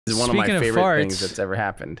is one of my favorite things that's ever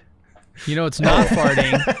happened. You know, it's not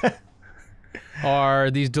farting.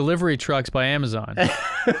 Are these delivery trucks by Amazon? How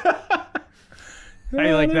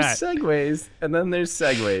you like that? Segues, and then there's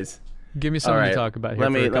segues. Give me something to talk about here.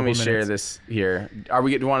 Let me share this here. Do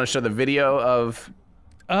you want to show the video of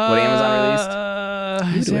what Amazon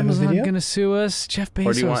released? Is Amazon going to sue us? Jeff Bezos,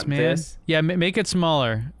 or do you want man. this? Yeah, make it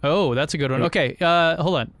smaller. Oh, that's a good one. Okay,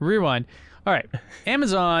 hold on. Rewind. All right.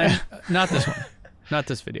 Amazon, not this one. Not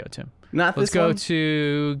this video, Tim. Let's go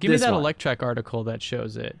to, give me that Electrek article that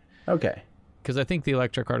shows it. Okay. Because I think the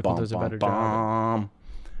Electrek article does a better job.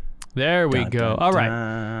 There we go. All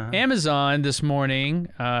right. Amazon this morning,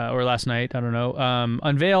 or last night, I don't know,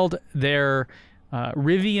 unveiled their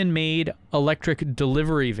Rivian-made electric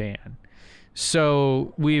delivery van.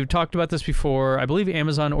 So we've talked about this before. I believe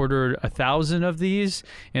Amazon ordered 1,000 of these,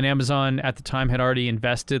 and Amazon at the time had already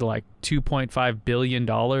invested like $2.5 billion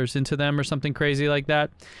into them or something crazy like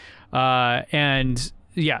that. I'm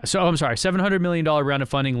sorry, $700 million round of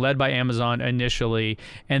funding led by Amazon initially,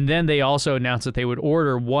 and then they also announced that they would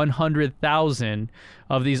order 100,000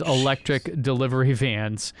 of these electric delivery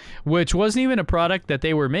vans, which wasn't even a product that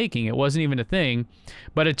they were making. It wasn't even a thing,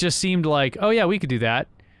 but it just seemed like, oh yeah, we could do that,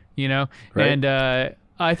 you know? Right. And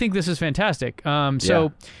I think this is fantastic.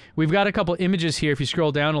 We've got a couple images here. If you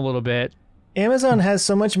scroll down a little bit. Amazon has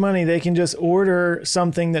so much money, they can just order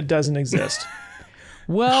something that doesn't exist.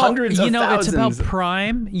 Well, hundreds of thousands. It's about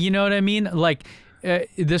Prime. You know what I mean? Like,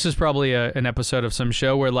 this is probably an episode of some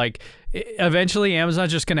show where, like, eventually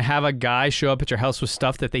Amazon's just going to have a guy show up at your house with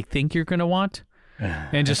stuff that they think you're going to want.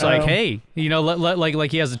 And just like, hey, you know,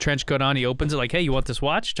 like he has a trench coat on. He opens it like, hey, you want this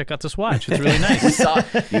watch? Check out this watch. It's really nice.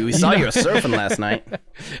 we saw you surfing last night.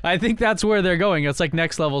 I think that's where they're going. It's like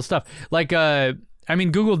next level stuff. Like, I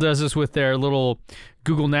mean, Google does this with their little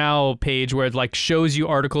Google Now page where it like shows you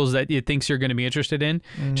articles that it thinks you're going to be interested in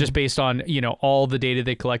just based on, you know, all the data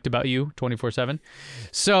they collect about you 24/7.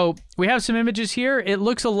 So we have some images here. It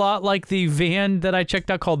looks a lot like the van that I checked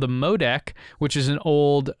out called the Modec, which is an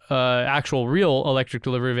old actual real electric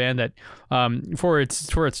delivery van that for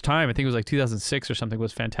its time, I think it was like 2006 or something,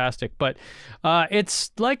 was fantastic. But it's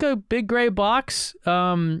like a big gray box,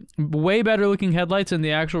 way better looking headlights than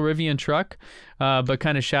the actual Rivian truck, but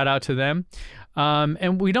kind of shout out to them.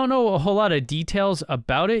 And we don't know a whole lot of details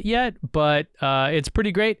about it yet, but it's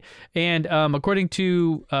pretty great. And according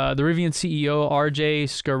to the Rivian CEO, RJ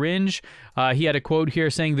Scaringe, he had a quote here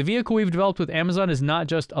saying, "The vehicle we've developed with Amazon is not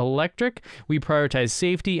just electric. We prioritize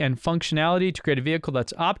safety and functionality to create a vehicle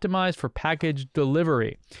that's optimized for package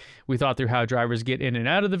delivery. We thought through how drivers get in and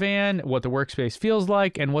out of the van, what the workspace feels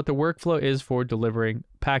like, and what the workflow is for delivering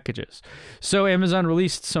packages." So Amazon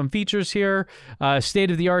released some features here,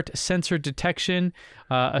 state-of-the-art sensor detection,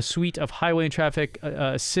 a suite of highway and traffic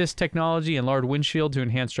assist technology, and large windshield to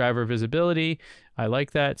enhance driver visibility. I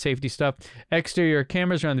like that. Safety stuff. Exterior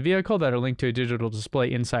cameras around the vehicle that are linked to a digital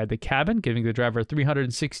display inside the cabin, giving the driver a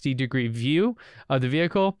 360-degree view of the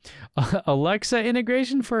vehicle. Alexa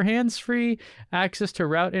integration for hands-free access to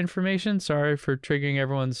route information. Sorry for triggering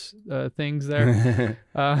everyone's things there.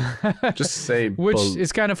 Just say which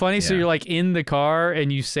is kind of funny. Yeah. So you're like in the car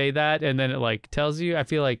and you say that and then it like tells you. I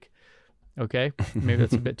feel like, okay, maybe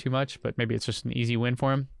that's a bit too much, but maybe it's just an easy win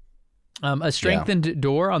for him. A strengthened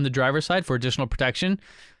door on the driver's side for additional protection.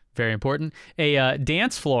 Very important. A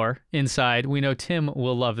dance floor inside. We know Tim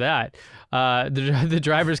will love that. The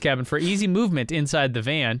driver's cabin for easy movement inside the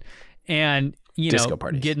van. And, you disco know,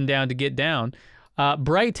 parties. Getting down to get down.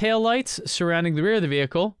 Bright taillights surrounding the rear of the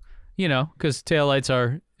vehicle, you know, because taillights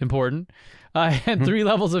are important. And 3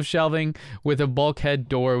 levels of shelving with a bulkhead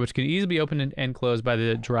door, which can easily be opened and closed by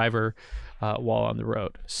the driver while on the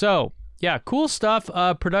road. So, yeah, cool stuff.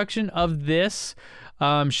 Production of this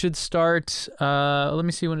should start, let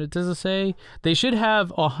me see when it does it say. They should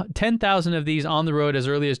have 10,000 of these on the road as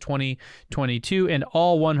early as 2022 and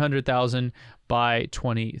all 100,000 by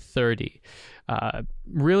 2030.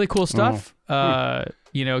 Really cool stuff.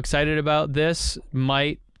 You know, excited about this.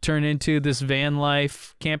 Might turn into this van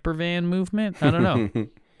life camper van movement. I don't know.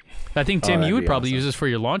 I think, Tim, you would probably use this for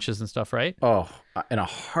your launches and stuff, right? Oh, in a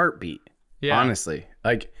heartbeat. Yeah. Honestly.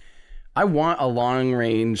 Like, I want a long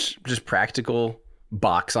range, just practical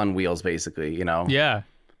box on wheels, basically, you know? Yeah.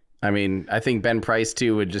 I mean, I think Ben Price,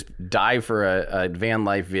 too, would just die for a van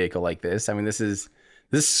life vehicle like this. I mean, this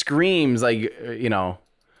screams like,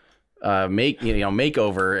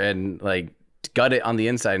 makeover and like gut it on the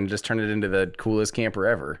inside and just turn it into the coolest camper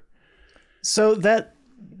ever. So that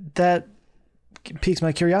piques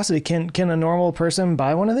my curiosity. Can a normal person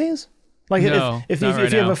buy one of these? Like, no, if you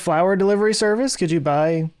have a flower delivery service, could you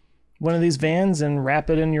buy one of these vans and wrap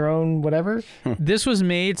it in your own whatever? This was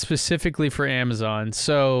made specifically for Amazon,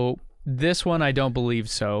 so this one I don't believe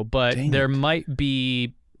so, but there might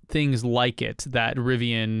be things like it that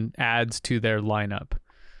Rivian adds to their lineup.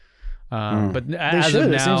 But as of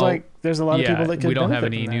now, it seems like there's a lot of people that could we don't have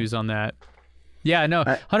benefit any from that. news on that. Yeah, no,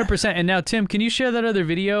 100%. And now, Tim, can you share that other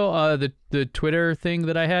video, the Twitter thing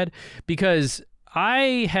that I had? Because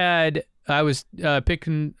I was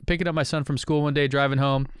picking up my son from school one day, driving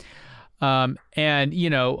home,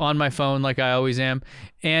 and on my phone like I always am.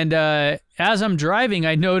 And as I'm driving,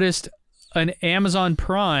 I noticed an Amazon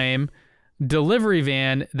Prime delivery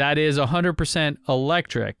van that is 100%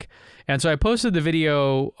 electric. And so I posted the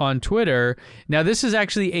video on Twitter. Now, this is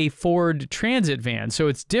actually a Ford Transit van, so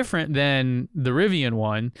it's different than the Rivian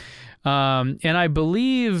one. And I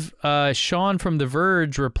believe Sean from The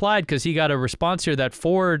Verge replied, because he got a response here, that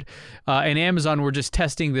Ford and Amazon were just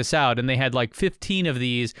testing this out, and they had like 15 of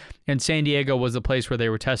these, and San Diego was the place where they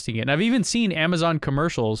were testing it. And I've even seen Amazon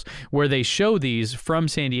commercials where they show these from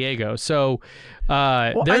San Diego. So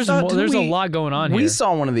there's a lot going on here. We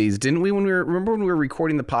saw one of these, didn't we? Remember when we were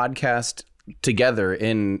recording the podcast together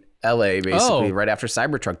in LA, basically right after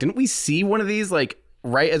Cybertruck? Didn't we see one of these like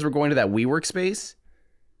right as we're going to that WeWork space?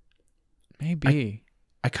 Maybe.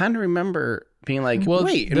 I kind of remember being like, well,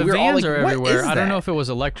 wait, the and we were all vans like, are what everywhere. is I don't that? know if it was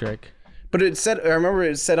electric. But I remember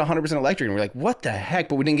it said 100% electric, and we're like, what the heck?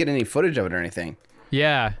 But we didn't get any footage of it or anything.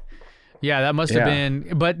 Yeah, that must have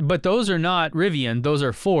been. But those are not Rivian; those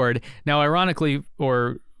are Ford. Now, ironically,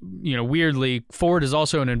 or weirdly, Ford is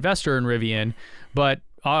also an investor in Rivian. But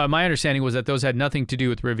my understanding was that those had nothing to do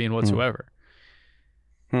with Rivian whatsoever.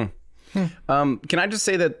 Can I just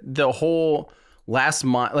say that the whole last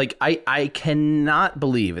month, like I cannot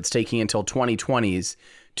believe it's taking until 2020s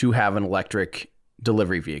to have an electric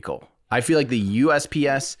delivery vehicle. I feel like the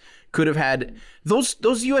USPS could have had those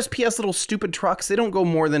USPS little stupid trucks. They don't go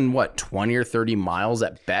more than 20 or 30 miles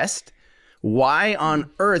at best. Why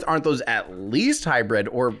on earth aren't those at least hybrid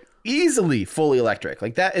or easily fully electric?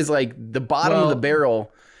 Like that is like the bottom of the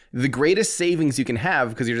barrel, the greatest savings you can have,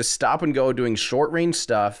 because you're just stop and go doing short range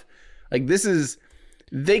stuff. Like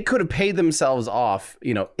they could have paid themselves off,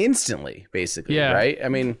 instantly, basically, right? I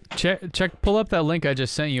mean, pull up that link I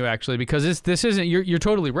just sent you, actually, because this isn't. You're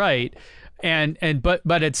totally right,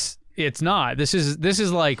 but it's not. This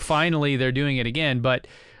is like finally they're doing it again. But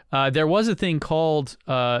there was a thing called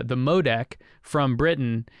the Modec from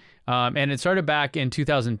Britain, and it started back in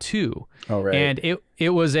 2002. Oh, right. And it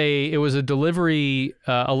was a delivery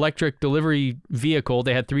electric delivery vehicle.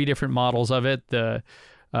 They had 3 different models of it.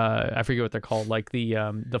 I forget what they're called, like the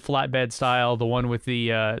flatbed style, the one with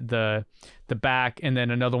the back, and then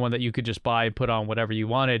another one that you could just buy and put on whatever you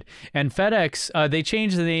wanted. And FedEx, they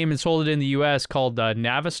changed the name and sold it in the U.S. called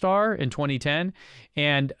Navistar in 2010,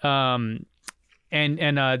 and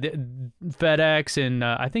FedEx and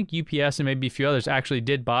I think UPS and maybe a few others actually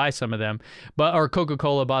did buy some of them, or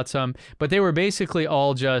Coca-Cola bought some, but they were basically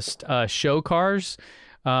all just show cars.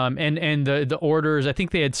 And the orders, I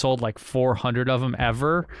think they had sold like 400 of them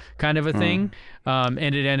ever, kind of a thing. And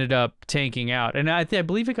it ended up tanking out. And I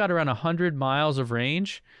believe it got around 100 miles of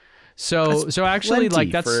range. So actually,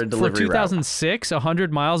 like that's for 2006,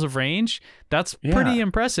 100 miles of range. That's pretty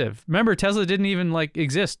impressive. Remember, Tesla didn't even like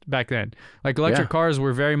exist back then. Like electric cars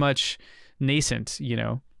were very much nascent,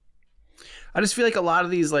 I just feel like a lot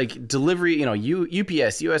of these like delivery,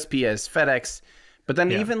 UPS, USPS, FedEx, but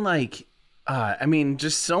then even like, I mean,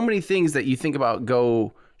 just so many things that you think about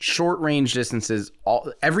go short range distances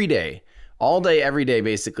every day, all day, every day,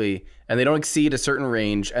 basically, and they don't exceed a certain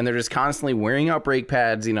range, and they're just constantly wearing out brake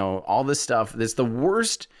pads, all this stuff. It's the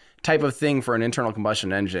worst type of thing for an internal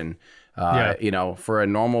combustion engine, for a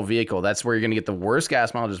normal vehicle. That's where you're going to get the worst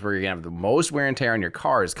gas mileage, where you're going to have the most wear and tear on your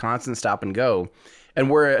cars, constant stop and go, and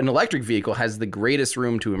where an electric vehicle has the greatest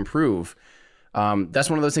room to improve. That's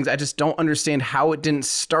one of those things I just don't understand how it didn't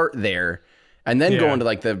start there. And then go into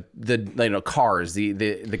like the cars,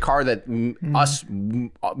 the car that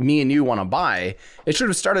me and you want to buy. It should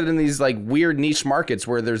have started in these like weird niche markets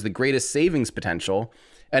where there's the greatest savings potential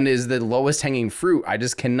and is the lowest hanging fruit. I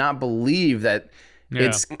just cannot believe that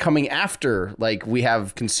it's coming after like we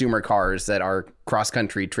have consumer cars that are cross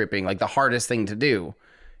country tripping, like the hardest thing to do.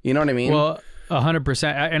 You know what I mean? Well, 100%.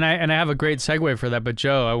 And I have a great segue for that. But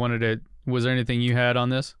Joe, was there anything you had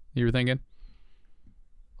on this you were thinking?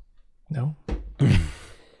 No.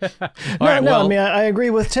 Right, I mean, I agree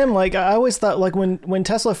with Tim. Like, I always thought, like, when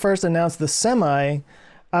Tesla first announced the Semi,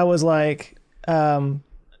 I was like, the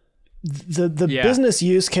business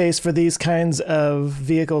use case for these kinds of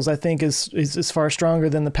vehicles, I think, is far stronger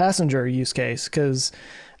than the passenger use case, because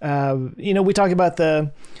We talk about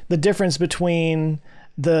the difference between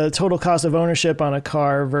the total cost of ownership on a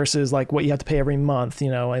car versus like what you have to pay every month,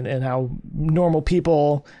 and how normal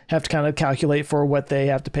people have to kind of calculate for what they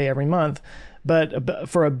have to pay every month. But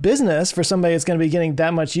for a business, for somebody that's going to be getting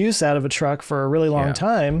that much use out of a truck for a really long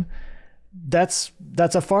time, that's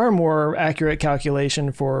a far more accurate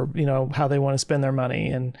calculation for, how they want to spend their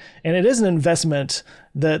money. And it is an investment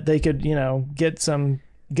that they could, get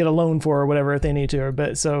a loan for or whatever if they need to.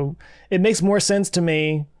 But so it makes more sense to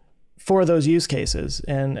me for those use cases.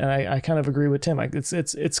 And I kind of agree with Tim.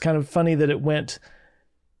 It's kind of funny that it went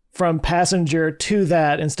from passenger to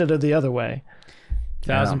that instead of the other way.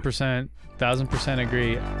 1,000%. 1,000%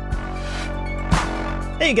 agree.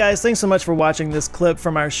 Hey guys, thanks so much for watching this clip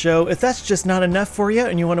from our show. If that's just not enough for you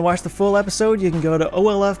and you want to watch the full episode, you can go to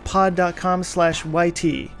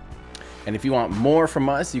olfpod.com/YT. And if you want more from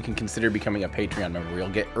us, you can consider becoming a Patreon member. You'll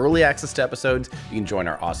get early access to episodes. You can join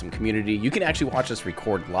our awesome community. You can actually watch us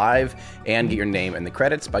record live and get your name in the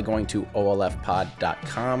credits by going to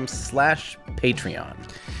olfpod.com/Patreon.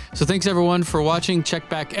 So thanks everyone for watching. Check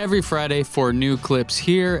back every Friday for new clips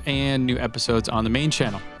here and new episodes on the main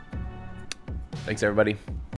channel. Thanks everybody.